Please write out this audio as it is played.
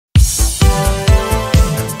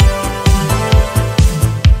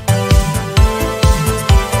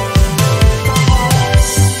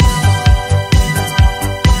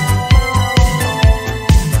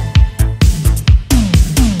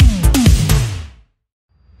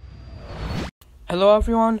Hello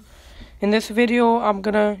everyone. In this video, I'm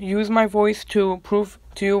gonna use my voice to prove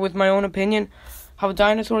to you with my own opinion how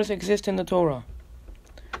dinosaurs exist in the Torah.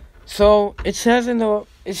 So it says in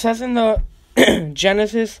the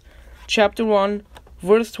Genesis chapter 1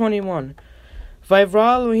 verse 21,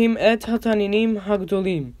 Vayivra Elohim et hataninim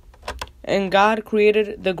hagdolim, and God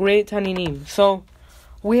created the great taninim. So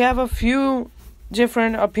we have a few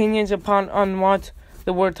different opinions on what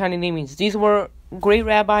the word taninim means. These were great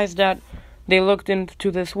rabbis that they looked into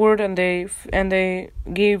this word and they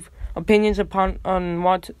gave opinions on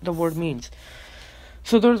what the word means.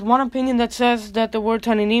 So there's one opinion that says that the word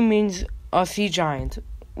taninim means a sea giant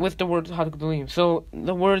with the word hagdolim. So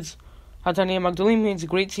the words hatanim hagdolim means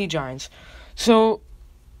great sea giants. So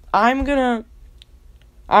I'm gonna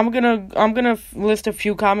list a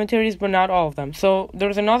few commentaries, but not all of them. So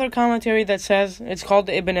there's another commentary that says, it's called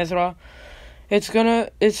the Ibn Ezra. It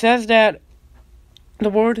says that the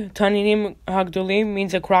word Taninim Hagdolim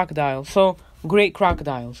means a crocodile, so great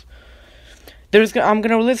crocodiles. I'm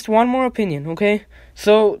gonna list one more opinion, okay?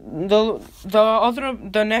 So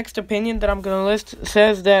the next opinion that I'm gonna list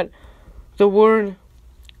says that the word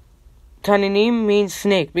Taninim means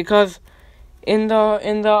snake, because in the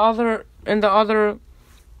other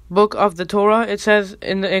book of the Torah, it says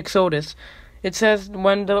in the Exodus, it says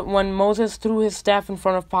when Moses threw his staff in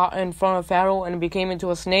front of Pharaoh and it became into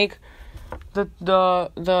a snake,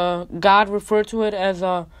 the God referred to it as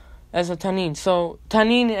a tanin. So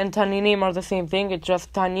tanin and taninim are the same thing. It's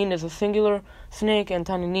just tanin is a singular snake and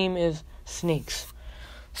taninim is snakes.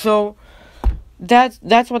 So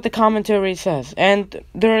that's what the commentary says. And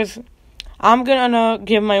I'm gonna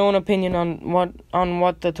give my own opinion on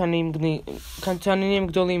what the Taninim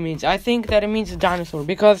Gdolim means. I think that it means a dinosaur,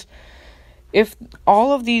 because if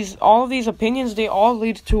all of these opinions, they all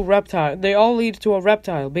lead to a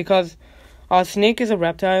reptile, because a snake is a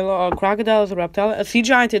reptile, a crocodile is a reptile, a sea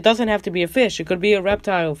giant, it doesn't have to be a fish, it could be a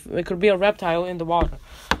reptile, in the water.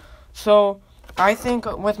 So I think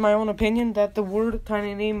with my own opinion that the word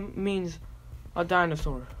Taninim means a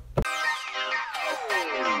dinosaur.